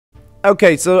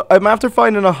Okay, so I'm after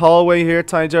finding a hallway here,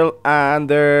 Tiny, and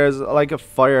there's like a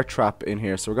fire trap in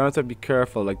here, so we're gonna have to be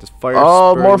careful. Like there's fire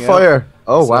Oh, more spurting out. fire.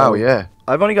 Oh, wow, So yeah.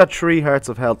 I've only got 3 hearts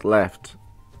of health left,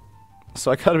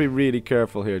 so I gotta be really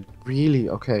careful here. Really?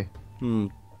 Okay. Hmm.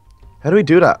 How do we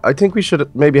do that? I think we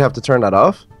should maybe have to turn that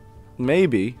off.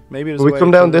 Maybe there's Will a we way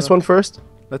come to down turn it this off. one first?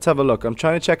 Let's have a look. I'm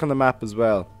trying to check on the map as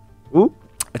well. Ooh,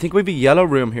 I think we have a yellow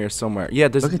room here somewhere. Yeah,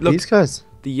 there's look at these guys.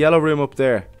 the yellow room up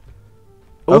there.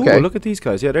 Oh, Okay. look at these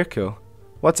guys. Yeah, they're cool.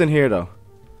 What's in here though?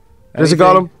 There's a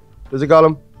Anything? golem. There's a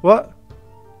golem. What?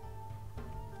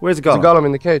 Where's the There's a golem? golem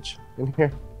in the cage. In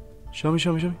here. Show me.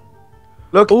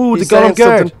 Look. Oh, the he's saying golem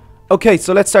guard. something. Okay,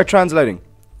 so let's start translating.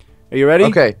 Are you ready?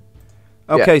 Okay.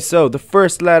 Okay, so the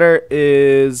first letter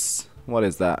is... What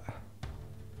is that?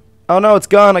 Oh no, it's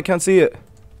gone. I can't see it.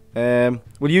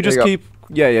 Will you There just you go. keep...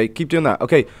 Yeah, keep doing that.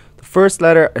 Okay, the first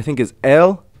letter I think is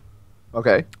L.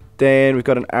 Okay. Then we've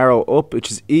got an arrow up,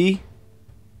 which is E.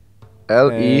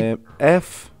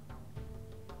 L-E-F.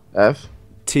 F.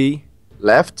 T.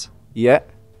 Left. Yeah.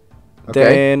 Okay.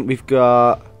 Then we've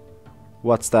got...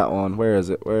 What's that one? Where is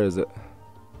it?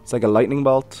 It's like a lightning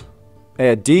bolt.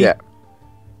 D. Yeah.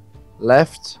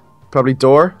 Left. Probably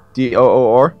door.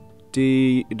 D-O-O-R.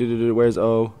 D. Where's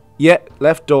O? Yeah,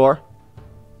 left door.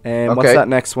 What's Okay. that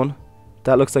next one?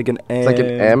 That looks like an M. It's like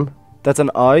an M. That's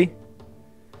an I.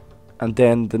 And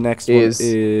then the next one Is.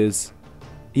 is...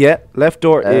 Yeah, left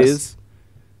door S. is...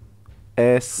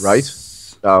 S. Right.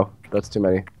 No, that's too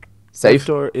many. Left Safe.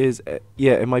 door is...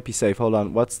 yeah, it might be safe. Hold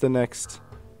on. What's the next?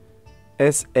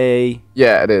 S-A...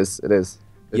 Yeah, it is. It is.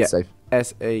 It's Yeah. safe.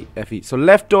 S-A-F-E. So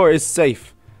left door is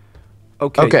safe.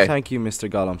 Okay, Okay. thank you, Mr.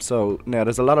 Gollum. So now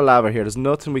there's a lot of lava here. There's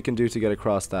nothing we can do to get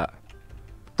across that.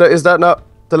 Is that not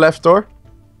the left door?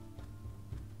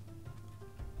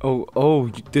 Oh,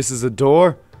 this is a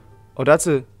door. Oh, that's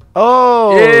a...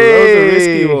 Oh, that was a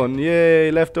risky Yay. one.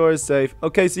 Yay, left door is safe.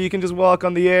 Okay, so you can just walk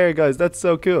on the air, guys. That's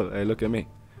so cool. Hey, look at me.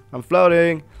 I'm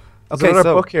floating. There's Okay, another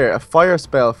so... book here. A fire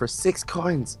spell for 6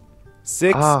 coins.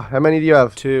 6, Ah, how many do you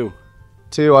have? 2.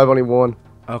 2. I've only 1.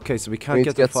 Okay, so we We can't need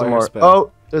get to the get some fire more. spell.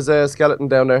 Oh, there's a skeleton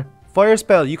down there. Fire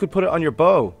spell, you could put it on your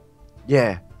bow.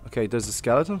 Yeah. Okay, there's a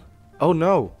skeleton. Oh,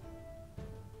 no.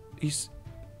 He's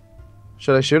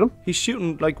Should I shoot him?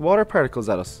 shooting, like, water particles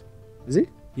at us. Is he?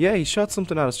 Yeah, he shot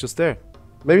something at us just there.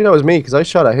 Maybe that was me because I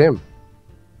shot at him.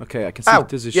 Okay, I can see Ow.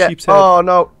 there's a Yeah. sheep's head. Oh,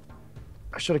 no.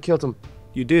 I should have killed him.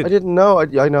 You did. I didn't know. I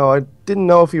know. I didn't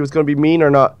know if he was going to be mean or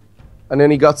not. And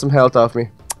then he got some health off me.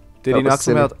 Did That he was knock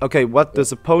some silly. health? Okay, what?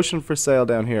 There's a potion for sale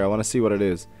down here. I want to see what it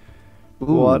is. Ooh.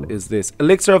 What is this?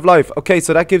 Elixir of life. Okay,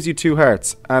 so that gives you 2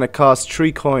 hearts, and it costs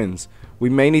 3 coins. We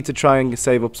may need to try and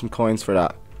save up some coins for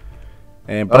that.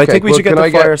 But I Okay, think we well, should get can the I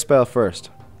get- fire spell first.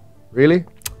 Really?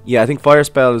 Yeah, I think fire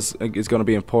spell is going to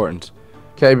be important.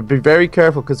 Okay, but be very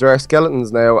careful because there are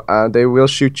skeletons now and they will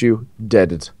shoot you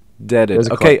deaded. Deaded. There's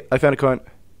a Okay, I found a coin.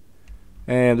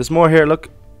 And there's more here. Look,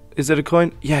 is it a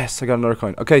coin? Yes, I got another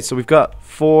coin. Okay, so we've got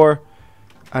 4,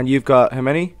 and you've got how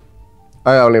many?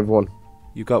 I only have 1.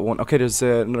 You got 1. Okay, there's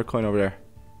another coin over there.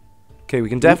 Okay, we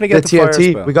can definitely get the fire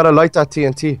TNT. spell. We gotta light that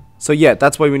TNT. So yeah,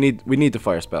 that's why we need the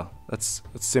fire spell. That's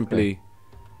simply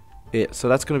it. So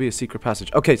that's gonna be a secret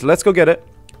passage. Okay, so let's go get it,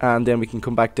 and then we can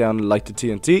come back down and light the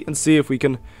TNT and see if we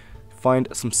can find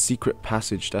some secret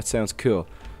passage. That sounds cool.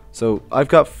 So I've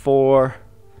got 4.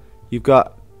 You've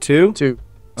got 2. 2.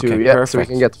 Okay, Yeah, so we perfect.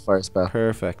 can get the fire spell.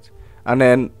 Perfect. And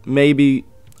then maybe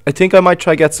I think I might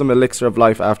try get some elixir of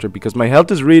life after because my health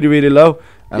is really, really low,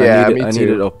 and Yeah, I me need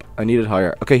it too. up. I need it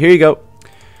higher. Okay, here you go.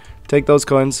 Take those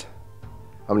coins.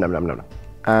 Nom. And we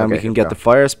Okay, can here get we the go.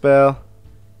 fire spell.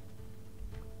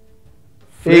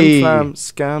 Hey. Flim flam,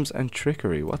 scams and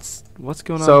trickery. What's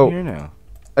going So- on here now?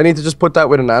 I need to just put that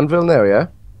with an anvil now, yeah?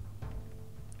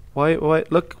 Why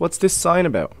look, what's this sign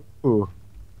about? Ooh.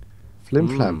 Flim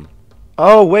flam.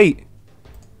 Oh wait.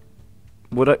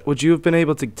 Would you have been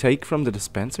able to take from the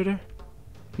dispenser there?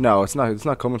 No, it's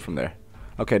not coming from there.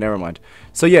 Okay, never mind.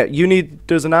 So yeah,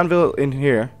 there's an anvil in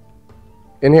here.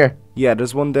 In here. Yeah,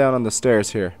 there's one down on the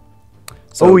stairs here.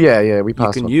 So Oh, yeah, we you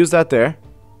passed can one. use that there.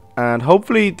 And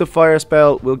hopefully the fire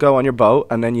spell will go on your bow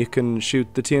and then you can shoot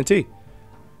the TNT.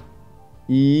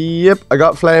 Yep, I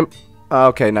got flame.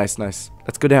 Okay, nice.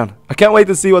 Let's go down. I can't wait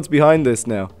to see what's behind this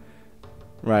now.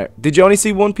 Right. Did you only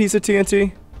see one piece of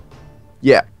TNT?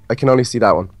 Yeah, I can only see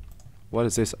that one. What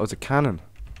is this? Oh, it's a cannon.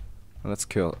 Oh, that's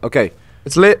cool. Okay.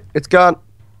 It's lit. It's gone.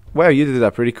 Wow, you did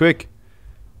that pretty quick.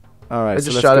 Alright, I so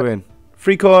just let's shot go it. in.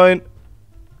 Free coin.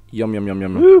 Yum.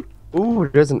 Woo. Ooh,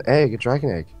 there's an egg, a dragon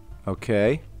egg.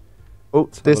 Okay. Oh,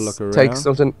 have a this look around. takes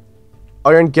something.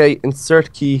 Iron gate,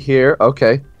 insert key here.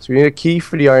 Okay, so we need a key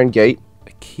for the iron gate.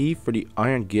 A Key for the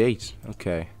iron gate.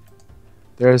 Okay.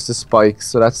 There's the spikes,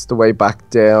 so that's the way back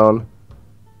down.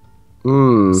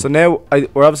 Hmm. So now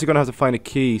we're obviously gonna have to find a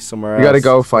key somewhere else. We gotta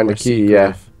go find a somewhere key,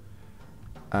 yeah. secretive.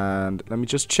 And let me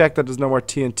just check that there's no more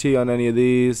TNT on any of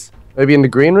these. Maybe in the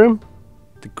green room?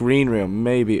 The green room,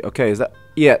 maybe. Okay, is that?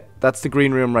 Yeah, that's the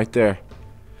green room right there.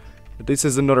 But this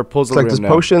is another puzzle It's like room there's now.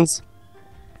 potions.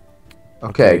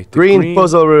 Okay, the green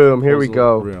puzzle room. Here we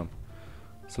go. Room.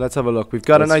 So let's have a look. We've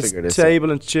got Let's a nice figure this table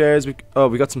and chairs. We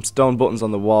got some stone buttons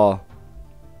on the wall.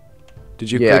 Did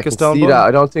you Yeah, I click a can stone see button? that.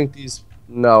 I don't think these...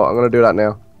 No, I'm gonna do that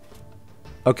now.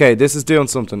 Okay, this is doing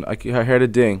something. I heard a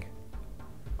ding.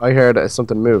 I heard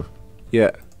something move.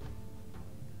 Yeah.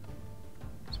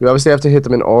 So we obviously have to hit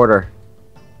them in order.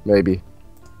 Maybe.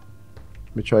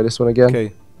 Let me try this one again.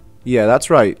 Okay. Yeah, that's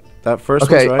right. That first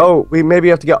Okay, one's right. oh, we maybe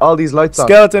have to get all these lights on.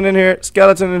 Skeleton in here.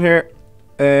 Skeleton in here.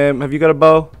 Have you got a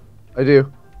bow? I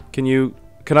do.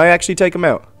 Can I actually take him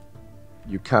out?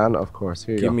 You can, of course.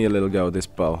 Here you Give go. me a little go with this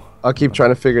bow. I'll keep trying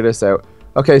to figure this out.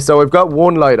 Okay, so we've got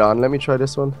one light on. Let me try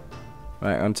this one.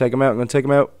 Right, I'm gonna take him out. I'm gonna take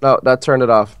him out. No, that turned it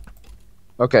off.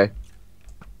 Okay.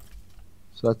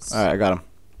 So that's... Alright, I got him.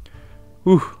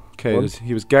 Whew. Okay,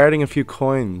 he was guarding a few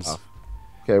coins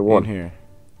Okay, in one. here.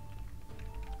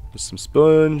 There's some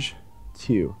sponge.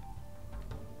 Two.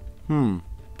 I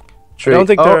don't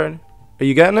think they're... Are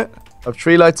you getting it? I have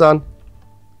 3 lights on.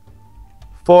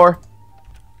 4.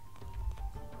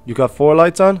 You got 4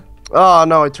 lights on? Oh,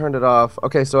 no, I turned it off.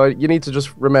 Okay, so you need to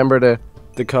just remember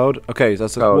The code? Okay, so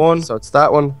that's code. 1, So it's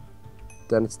that one.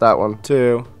 Then it's that one.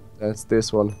 2. Then it's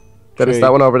this one. Then it's 3.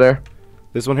 that one over there.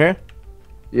 This one here?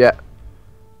 Yeah.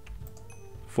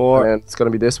 4. And then it's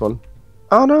going to be this one.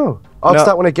 Oh, no. Oh, No. it's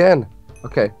that one again.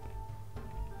 Okay.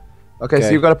 Okay, so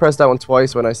Okay. you've got to press that one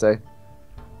twice when I say.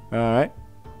 Alright.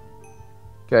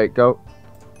 Okay, go.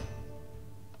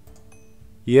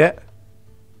 Yeah.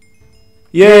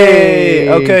 Yay! Yay!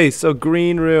 Okay, so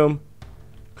green room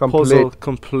puzzle Complete.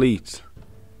 complete.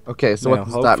 Okay, so Now, what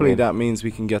does that hopefully mean? that means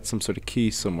we can get some sort of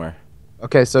key somewhere.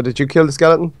 Okay, so did you kill the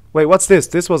skeleton? Wait, what's this?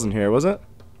 This wasn't here, was it?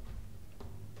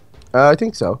 I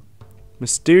think so.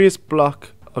 Mysterious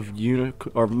block of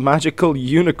magical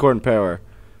unicorn power.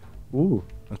 Ooh.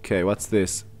 Okay, what's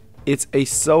this? It's a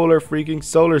freaking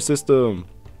solar system.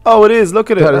 Oh, it is. Look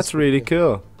at it. That is That's really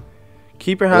cool.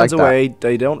 Keep your I hands like that. away.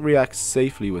 They don't react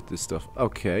safely with this stuff.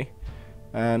 Okay.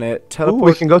 And Ooh, teleport.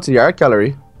 we can go to the art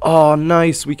gallery. Oh,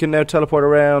 nice. We can now teleport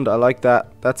around. I like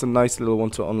that. That's a nice little one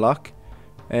to unlock.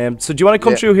 So do you want to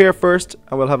come Yeah. through here first?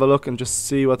 And we'll have a look and just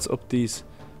see what's up these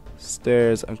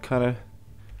stairs. I'm kind of...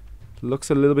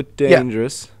 Looks a little bit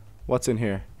dangerous. What's in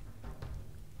here?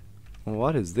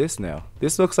 What is this now?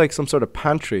 This looks like some sort of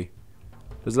pantry.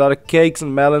 There's a lot of cakes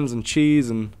and melons and cheese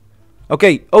and...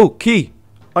 Okay. Oh, key.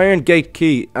 Iron gate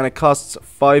key. And it costs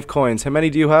 5 coins. How many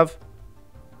do you have?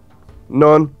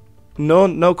 None.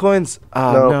 None? No coins?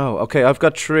 Ah, No. no. Okay, I've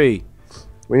got 3.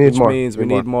 We need Which more. means we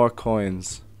need more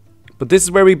coins. But this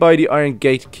is where we buy the iron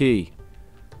gate key.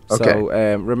 Okay.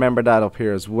 So remember that up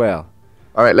here as well.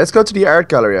 All right, let's go to the art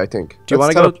gallery, I think. Do you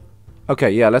want Let's to go?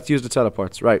 Okay, yeah, let's use the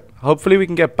teleports. Right. Hopefully we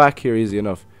can get back here easy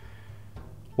enough.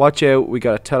 Watch out, we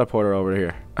got a teleporter over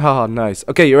here. Oh, nice.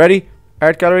 Okay, you ready?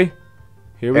 Art gallery?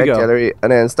 Here we Art go. gallery,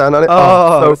 and then stand on it.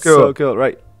 Oh, so cool. so cool.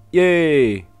 Right.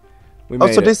 Yay. We Oh,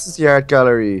 made so it. this is the art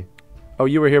gallery. Oh,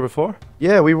 you were here before?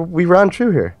 Yeah, we ran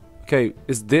through here. Okay,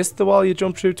 is this the wall you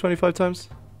jumped through 25 times?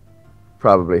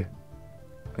 Probably.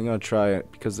 I'm gonna try it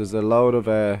because there's a load of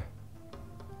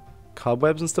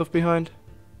cobwebs and stuff behind.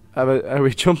 Are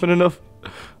we jumping enough?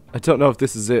 I don't know if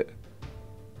this is it.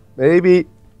 Maybe.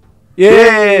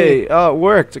 Yay! Oh, it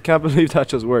worked. I can't believe that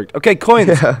just worked. Okay,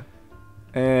 coins. Yeah.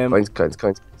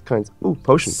 Coins. Ooh,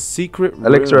 potion. Secret room.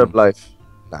 Elixir of life.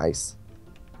 Nice.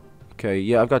 Okay,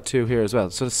 yeah, I've got 2 here as well.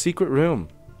 So the secret room.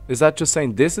 Is that just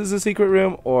saying this is a secret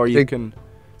room, or you Think- can?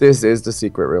 This is the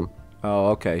secret room. Oh,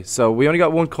 okay. So we only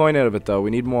got 1 coin out of it, though. We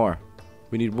need more.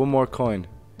 We need 1 more coin.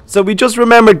 So we just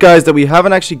remembered, guys, that we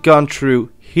haven't actually gone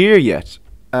through here yet.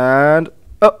 And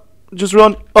oh, just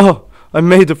run. Oh, I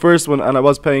made the first one, and I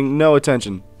was paying no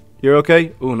attention. You're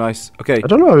okay? Oh, nice. Okay. I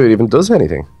don't know if it even does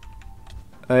anything.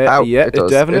 Ow, Yeah, it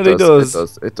does, definitely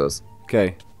does. It does.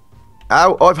 Okay.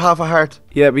 Ow, I've half a heart.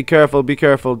 Yeah, be careful. Be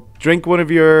careful. Drink one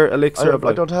of your elixir of I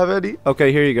life. don't have any.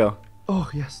 Okay, here you go. Oh,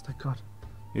 yes, thank God.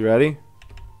 You ready?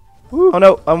 Woo. Oh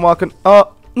no, I'm walking.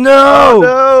 Oh Oh, no!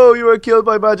 no, you were killed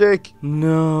by magic.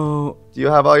 No, Do you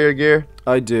have all your gear?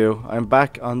 I do. I'm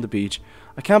back on the beach.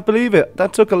 I can't believe it.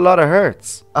 That took a lot of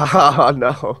hurts. Ah,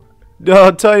 no.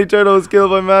 No, Tiny Turtle was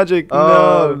killed by magic.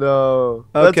 Oh, No. no.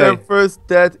 That's Okay. our first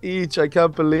death each. I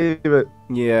can't believe it.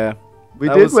 Yeah. We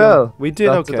That did was, well. we did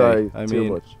Not to okay. die I too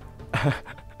mean, much.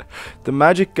 The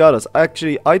magic got us.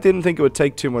 Actually, I didn't think it would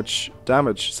take too much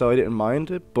damage, so I didn't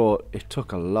mind it, but it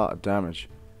took a lot of damage.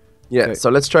 Yeah, Okay. so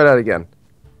let's try that again.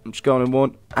 I'm just going in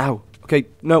one. Ow. Okay,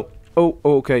 no. Oh,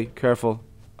 okay, careful.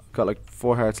 I've got like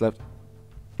 4 hearts left.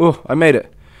 Oh, I made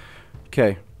it.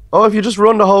 Okay. Oh, if you just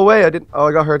run the whole way, I didn't. Oh,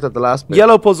 I got hurt at the last bit.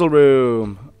 Yellow puzzle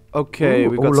room. Okay, Ooh,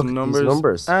 we've oh, got look some at these numbers.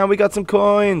 numbers. And we got some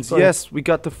coins. Coins. Yes, we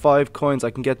got the 5 coins. I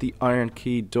can get the iron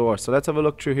key door. So let's have a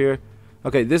look through here.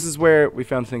 Okay, this is where we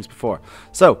found things before.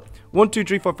 So, 1, 2,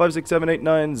 3, 4, 5, 6, 7, 8,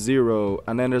 9, 0.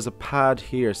 And then there's a pad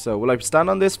here. So, will I stand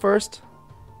on this first?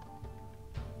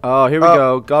 Oh, here we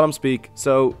go. Gollum speak.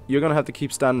 So, you're going to have to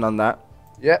keep standing on that.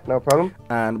 Yeah, no problem.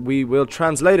 And we will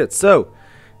translate it. So,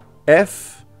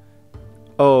 F,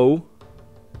 O.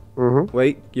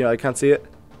 Wait, yeah, I can't see it.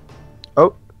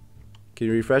 Oh, Can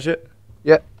you refresh it?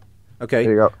 yeah. Okay.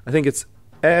 There you go. I think it's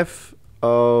F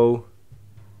O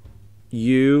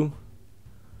U.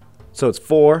 So it's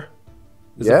 4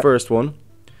 is the Yeah. first one.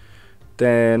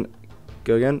 Then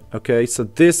go again. Okay, so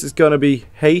this is gonna be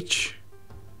H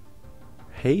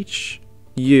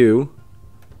U.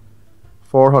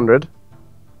 400.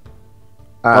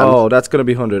 And Oh, that's gonna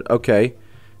be 100. Okay.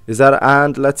 Is that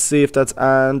and? Let's see if that's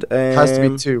and. has to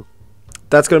be 2.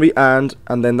 That's going to be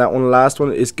and then that one last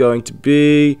one is going to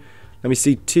be, let me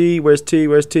see, T, where's T,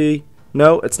 where's T?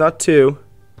 No, it's not 2.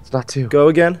 It's not 2. Go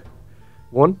again.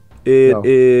 1? It No.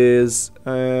 is,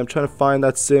 I'm trying to find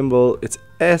that symbol. It's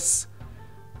S.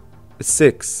 It's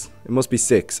 6. It must be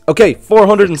 6. Okay,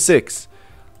 406.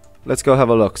 Let's go have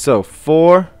a look. So,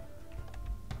 4,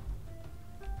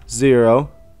 0,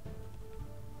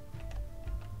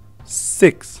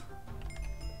 6.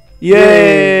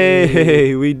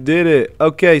 Yay! We did it.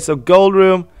 Okay, so gold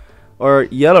room or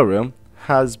yellow room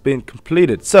has been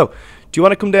completed. So, do you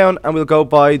want to come down and we'll go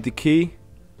buy the key?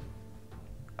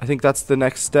 I think that's the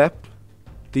next step.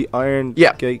 The iron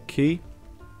gate key.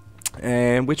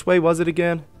 And which way was it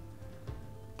again?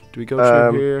 Do we go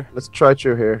through here? Let's try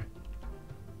through here.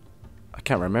 I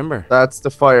can't remember. That's the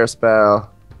fire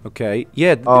spell. Okay.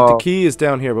 Yeah, the key is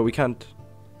down here, but we can't.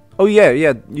 Oh, yeah.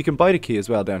 You can buy the key as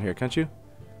well down here, can't you?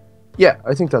 Yeah,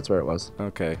 I think that's where it was.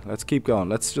 Okay, let's keep going.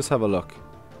 Let's just have a look.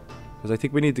 Because I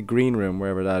think we need the green room,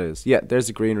 wherever that is. Yeah, there's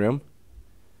the green room.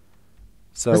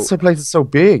 So This place is so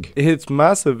big. it's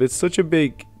massive. It's such a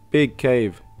big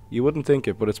cave. You wouldn't think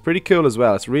it, but it's pretty cool as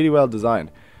well. It's really well designed.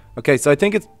 Okay, so I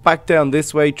think it's back down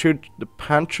this way through the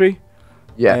pantry.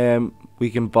 Yeah. We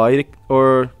can buy it,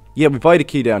 or yeah, we buy the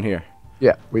key down here.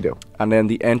 Yeah, we do. And then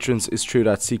the entrance is through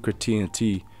that secret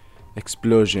TNT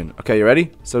explosion. Okay, you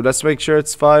ready? So let's make sure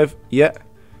it's 5. Yeah.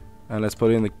 And let's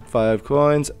put in the 5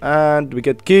 coins. And we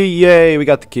get the key. Yay, we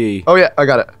got the key. Oh, yeah, I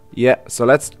got it. Yeah, so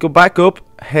let's go back up.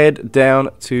 Head down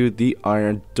to the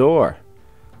iron door.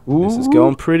 Ooh. This is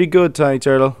going pretty good, Tiny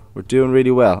Turtle. We're doing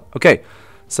really well. Okay,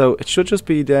 so it should just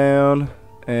be down.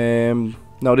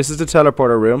 No, this is the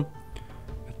teleporter room.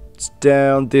 It's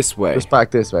down this way. Just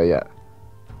back this way, yeah.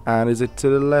 And is it to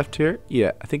the left here?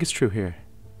 Yeah, I think it's true here.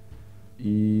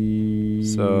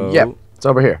 So yeah, it's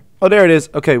over here. Oh, there it is.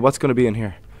 Okay, what's going to be in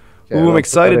here? Okay, Ooh, I'm let's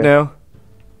excited put that in. now.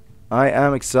 I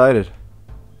am excited.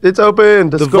 It's open.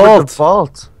 Discover vault. the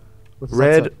vault. What's that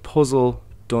say? Red puzzle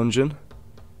dungeon.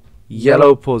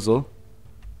 Yellow puzzle.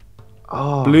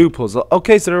 Oh. Blue puzzle.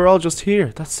 Okay, so they're all just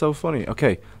here. That's so funny.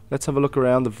 Okay, let's have a look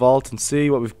around the vault and see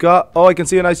what we've got. Oh, I can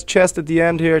see a nice chest at the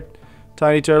end here,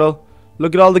 Tiny Turtle.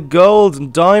 Look at all the gold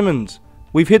and diamonds.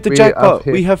 We've hit the jackpot.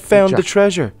 We have found the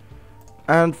treasure.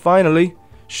 And finally,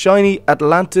 shiny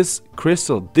Atlantis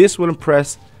crystal. This will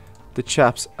impress the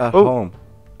chaps at home.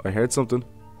 I heard something.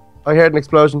 I heard an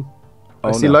explosion.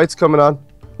 I see lights coming on.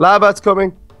 Lava's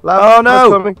coming. Oh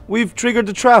no! We've triggered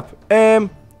the trap.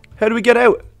 How do we get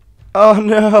out? Oh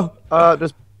no!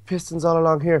 There's pistons all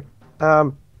along here.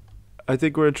 I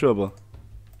think we're in trouble.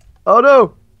 Oh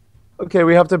no! Okay,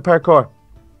 we have to parkour.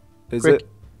 Is Quick. it?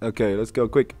 Okay, let's go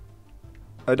quick.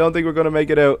 I don't think we're gonna make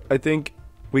it out. I think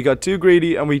we got too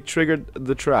greedy and we triggered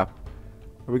the trap.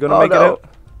 Are we gonna make it out?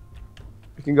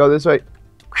 We can go this way.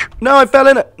 No, I fell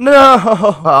in it. No!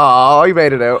 Oh, I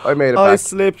made it out. I made it I back.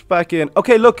 slipped back in.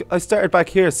 Okay, look, I started back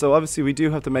here, so obviously we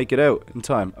do have to make it out in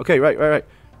time. Okay, right.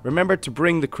 Remember to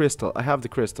bring the crystal. I have the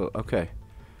crystal. Okay.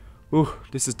 Ooh,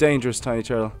 this is dangerous, Tiny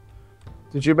Turtle.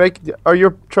 Did you make... Are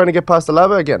you trying to get past the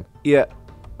lava again? Yeah.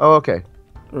 Oh, okay.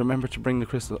 Remember to bring the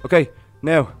crystal. Okay,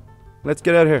 now, let's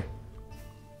get out of here.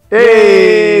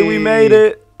 Hey! We made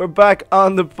it. We're back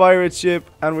on the pirate ship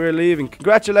and we're leaving.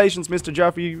 Congratulations, Mr.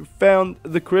 Joffrey. You found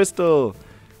the crystal.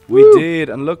 We did.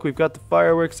 And look, we've got the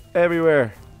fireworks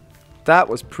everywhere. That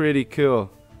was pretty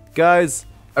cool. Guys,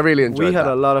 I really enjoyed we had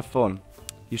that. a lot of fun.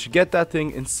 You should get that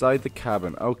thing inside the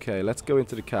cabin. Okay, let's go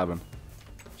into the cabin.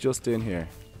 Just in here.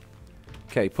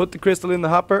 Okay, put the crystal in the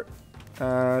hopper.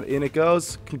 And in it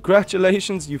goes.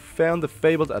 Congratulations, you found the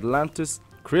fabled Atlantis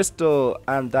crystal.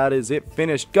 And that is it,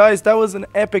 finished. Guys, that was an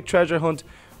epic treasure hunt.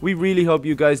 We really hope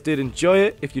you guys did enjoy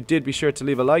it. If you did, be sure to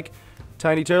leave a like.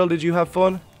 Tiny Turtle, did you have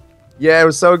fun? Yeah, it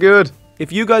was so good.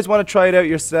 If you guys want to try it out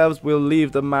yourselves, we'll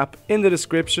leave the map in the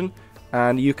description.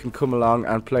 And you can come along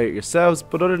and play it yourselves.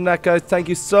 But other than that, guys, thank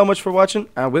you so much for watching.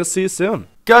 And we'll see you soon.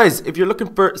 Guys, if you're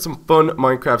looking for some fun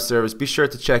Minecraft servers, be sure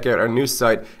to check out our new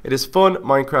site. It is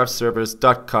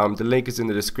funminecraftservers.com. The link is in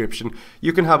the description.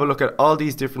 You can have a look at all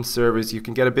these different servers. You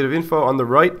can get a bit of info on the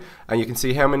right, and you can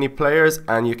see how many players,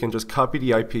 and you can just copy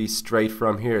the IP straight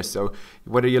from here. So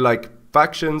whether you like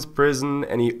factions, prison,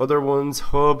 any other ones,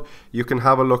 hub, you can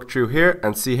have a look through here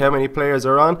and see how many players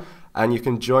are on, and you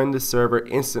can join the server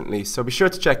instantly. So be sure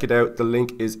to check it out. The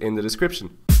link is in the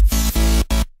description.